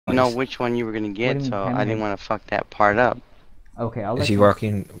know which one you were gonna What get, do you mean, so I hammerhead? didn't want to fuck that part up. Okay, I'll Is let he you.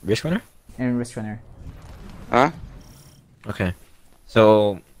 walking Risk Runner? And wrist runner. Huh? Okay.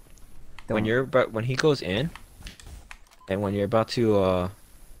 So Don't. when he goes in, and when you're about to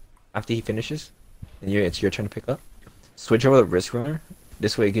after he finishes, and it's your turn to pick up, switch over to Risk Runner.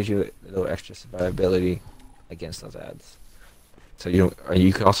 This way it gives you a little extra survivability against those ads. So you don't.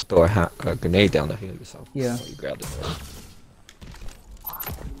 You can also throw a grenade down to heal yourself. Yeah. So you grab the bird.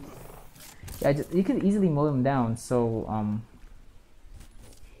 Yeah, you could easily mow them down. So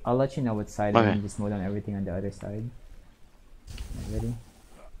I'll let you know what side, Okay. and then just mow down everything on the other side. Ready?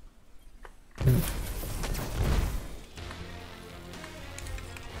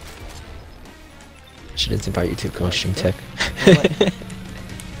 Should invite you to coaching tech. What?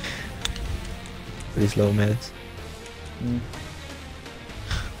 These low meds.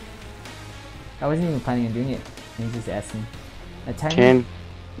 I wasn't even planning on doing it. He just asked me. A timer? 10,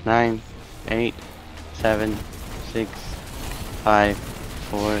 9, 8, 7, 6, 5,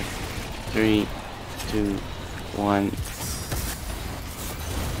 4, 3, 2, 1.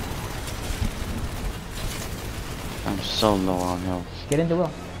 I'm so low on health. Get in the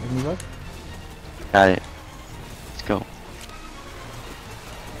well. Let me work. Got it. Let's go.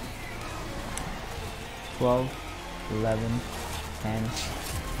 12, 11, 10,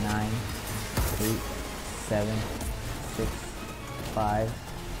 9, 8, 7, 6, 5,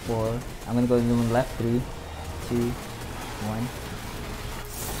 4. I'm gonna go to the one left. 3, 2, 1.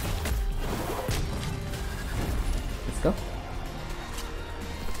 Let's go.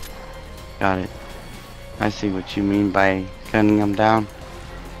 Got it. I see what you mean by gunning them down.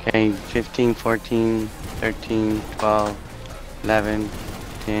 Okay, 15, 14, 13, 12, 11,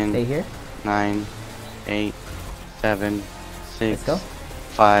 10, Stay here. 9, 8, 7, 6, Let's go.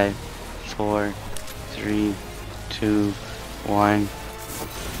 5, 4, 3, 2, 1.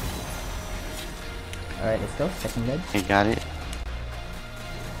 Alright, let's go. Second ledge. I got it.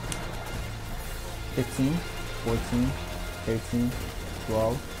 15, 14, 13,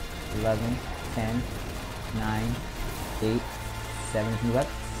 12, 11, 10, 9, 8, 7 from the left,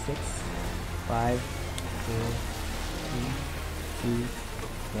 6, 5, 4, 3, 2,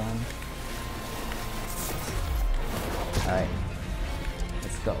 1. Alright,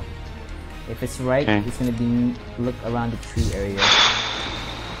 let's go. If it's right, Okay. it's gonna be look around the tree area.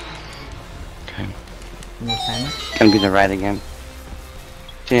 Okay. Give me a timer. Gonna be the right again.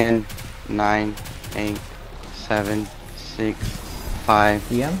 10, 9, 8, 7, 6, 5,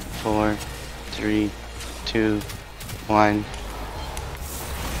 DM. 4, 3, 2, 1.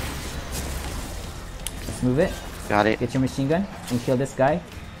 Let's move it. Got it. Get your machine gun and kill this guy.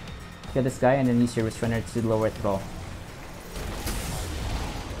 Kill this guy and then use your wrist runner to lower throw.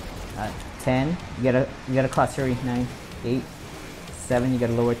 10. You gotta cross. Hurry. 9, 8, 7. You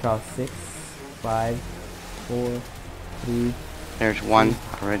gotta lower throw. 6, 5, 4, 3. There's one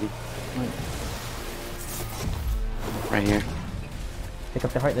already. 1. Right here. Pick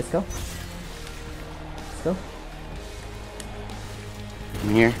up the heart. Let's go. Let's go. I'm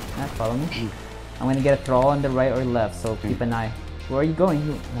here. Follow me. I'm gonna get a throw on the right or left, so keep an eye. Where are you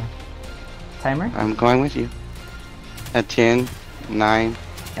going? Timer? I'm going with you. At 10, 9,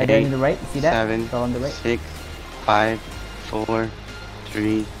 Right there 8, on the right. You see that? 7, Throw on the right. 6, 5, 4,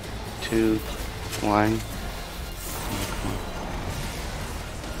 3, 2, 1.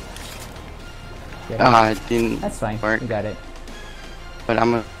 Get it. It didn't That's fine. work. You got it. But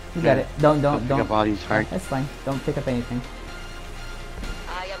I'm gonna You got it. Don't pick up all these hearts. That's fine. Don't pick up anything.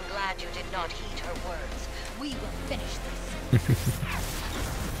 I am glad you did not heed her words. We will finish this.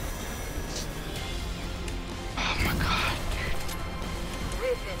 Oh my god.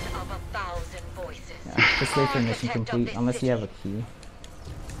 Riven of 1,000 voices. Yeah, just wait for mission complete, unless you have a key.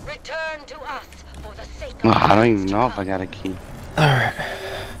 Return to us for the sake of Well, I don't those even to know if I come. got a key. Alright.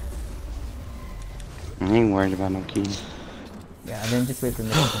 I ain't worried about no keys. Yeah, then just wait for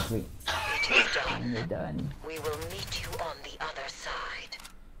mission complete. It is done. And you're done. We will meet you on the other side.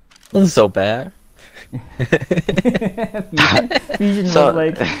 Wasn't so bad. Fusion So- was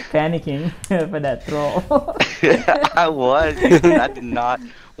like panicking for that throw. I was. I did not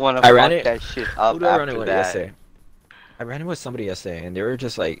want to I ran fuck it- that shit up Who did I run it after with that. yesterday? I ran it with somebody yesterday, and they were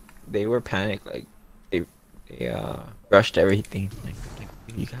just like, they were panicked, like they rushed everything. Like,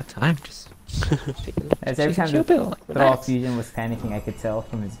 you got time, just. take it- As every time chill the pill, like, throw relax. Fusion was panicking, I could tell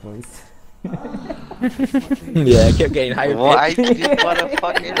from his voice. Yeah, I kept getting higher. Well, I pitch. just want to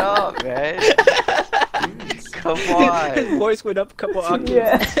fuck it up, man. Come His on. voice went up a couple octaves.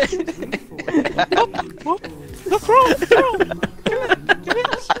 Yeah.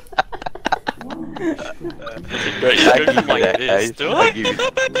 Right, I you give go you like that, this. guys. I give you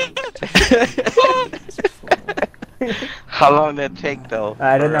How long did it take though?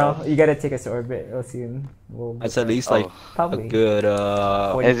 I don't For real. know. You gotta take us orbit real soon. We'll That's get at there. least like Oh, a Probably. good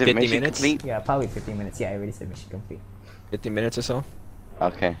is it 50 mission minutes. complete? Yeah, probably 50 minutes. Yeah, I already said mission complete. 50 minutes or so.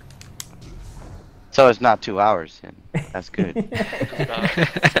 Okay. So it's not 2 hours then. That's good. 40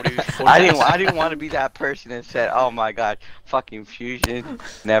 I didn't want to be that person that said, "Oh my God, fucking fusion,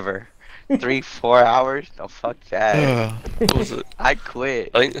 never." 3, 4 hours? No, fuck that. What was it? I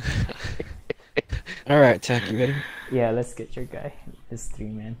quit. I think. All right, Tech, you ready? Yeah, let's get your guy. This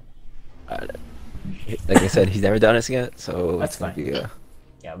 3-man. Like I said, he's never done this yet, so That's it's gonna fine. be a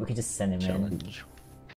Yeah, we can just send him in. challenge.